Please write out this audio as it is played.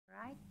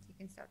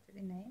can start with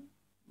the name.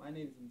 My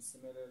name is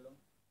Msimelelo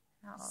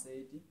How old?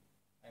 Seti.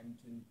 I'm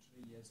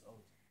 23 years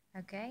old.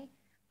 Okay.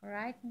 All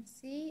right,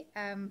 Msi.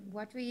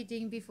 What were you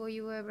doing before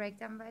you were a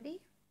breakdown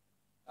buddy?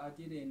 I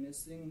did a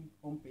nursing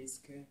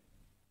home-based care.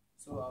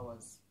 So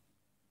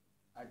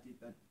I did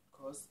that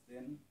course.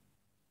 Then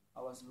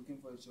I was looking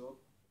for a job.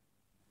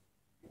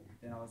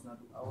 Then I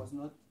was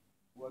not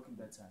working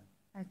that time.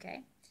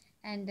 Okay.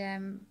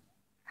 And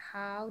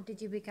how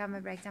did you become a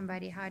breakdown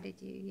buddy? How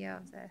did you hear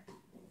of the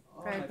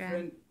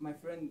program? My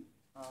friend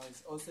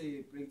is also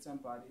a breakdown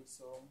buddy,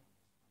 so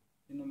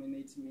he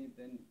nominated me.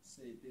 Then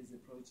say there's a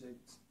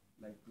project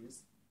like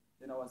this.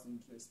 Then I was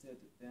interested.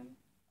 Then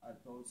I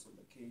thought, so,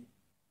 okay,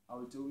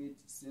 I'll do it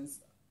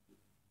since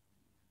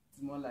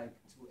it's more like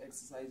to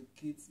exercise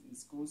kids in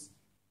schools.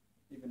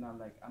 Even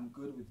I'm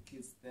good with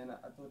kids. Then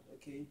I thought,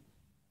 okay,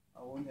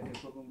 I won't have a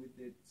problem with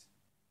it.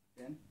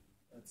 Then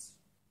that's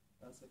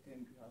okay.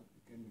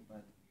 It can be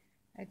bad.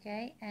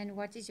 Okay. And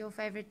what is your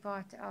favorite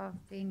part of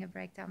being a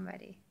breakdown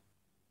buddy?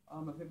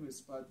 My favorite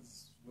part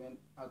is when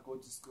I go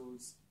to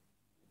schools.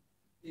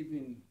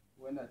 Even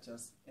when I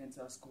just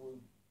enter school,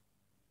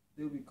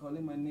 they'll be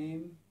calling my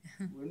name.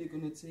 When are you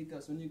going to take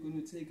us? When are you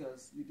going to take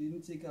us? You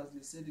didn't take us.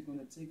 You said you're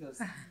going to take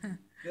us.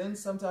 Then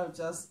sometimes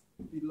just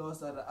be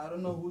lost. I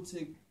don't know who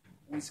take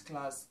which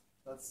class.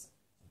 That's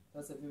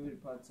a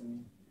favorite part to me.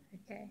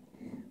 Okay.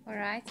 All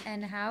right.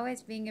 And how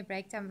has being a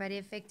breakdown buddy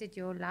affected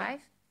your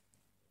life?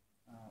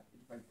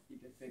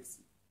 It affects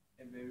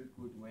a very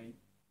good way.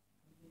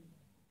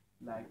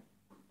 Like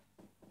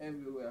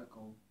everywhere I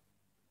go,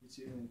 the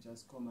children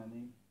just call my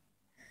name.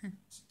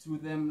 To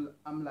them,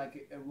 I'm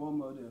like a role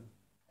model,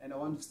 and I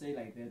want to stay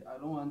like that. I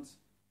don't want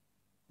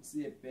to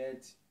see a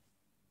bad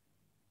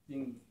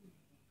thing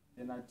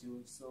than I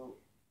do. So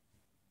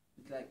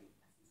it's like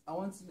I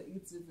want to.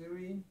 It's a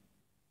very,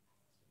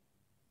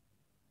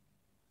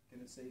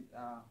 can I say,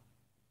 a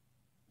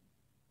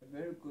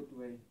very good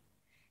way.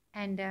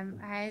 And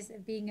has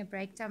being a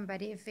breakdown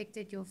buddy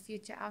affected your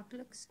future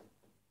outlooks?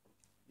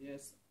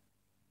 Yes,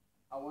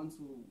 I want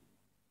to.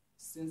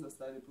 Since I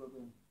started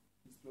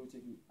this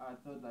project, I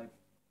thought like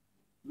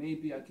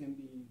maybe I can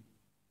be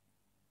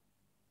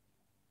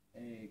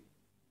a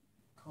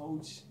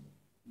coach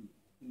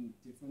in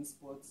different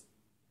sports.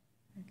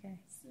 Okay.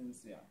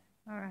 Since, yeah.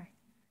 All right.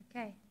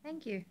 Okay.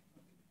 Thank you.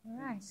 All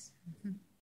right.